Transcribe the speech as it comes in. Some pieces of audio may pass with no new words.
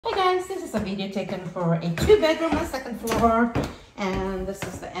is a video taken for a 2-bedroom on second floor. And this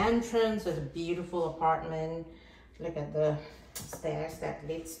is the entrance. It's a beautiful apartment. Look at the stairs that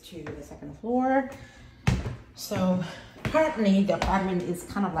leads to the second floor. So currently the apartment is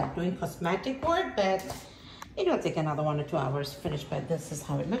kind of like doing cosmetic work, but it'll take another 1 or 2 hours to finish. But this is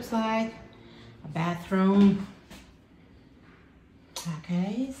how it looks like. A bathroom.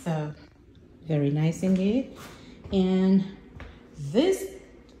 Okay, so very nice indeed. And this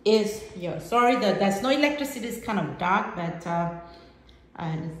is your, sorry that there's no electricity, it's kind of dark, but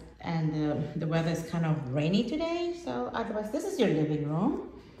the weather is kind of rainy today. So otherwise, this is your living room,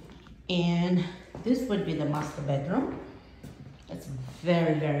 and this would be the master bedroom. It's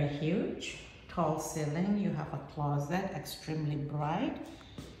very, very huge, tall ceiling. You have a closet, extremely bright.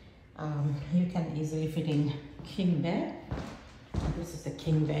 You can easily fit in king bed. This is the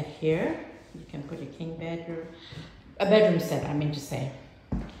king bed here. You can put a king bed or a bedroom set, I mean to say.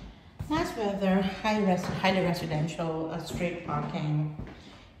 Nice weather, highly residential, street parking.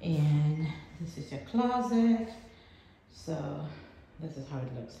 And this is your closet. So this is how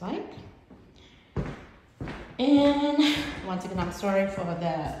it looks like. And once again, I'm sorry for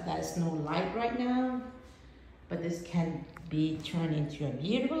there's no light right now, but this can be turned into a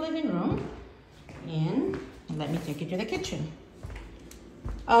beautiful living room. And let me take you to the kitchen.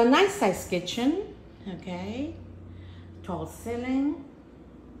 A nice size kitchen, okay. Tall ceiling,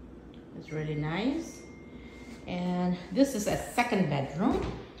 it's really nice. And this is a second bedroom.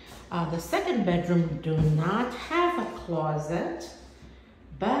 The second bedroom do not have a closet,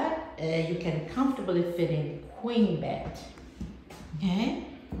 but you can comfortably fit in queen bed. Okay,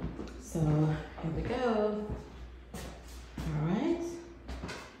 so here we go. All right,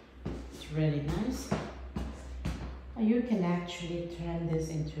 it's really nice. You can actually turn this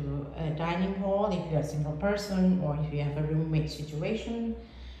into a dining hall if you're a single person, or if you have a roommate situation.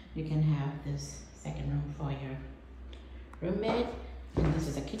 You can have this second room for your roommate. And this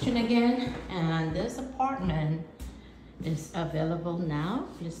is a kitchen again. And this apartment is available now.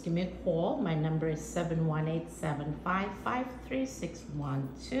 Please give me a call. My number is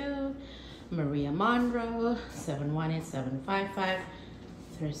 718-755-3612. Maria Monroe,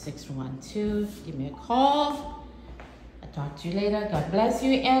 718-755-3612. Give me a call. I'll talk to you later. God bless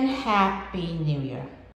you and Happy New Year.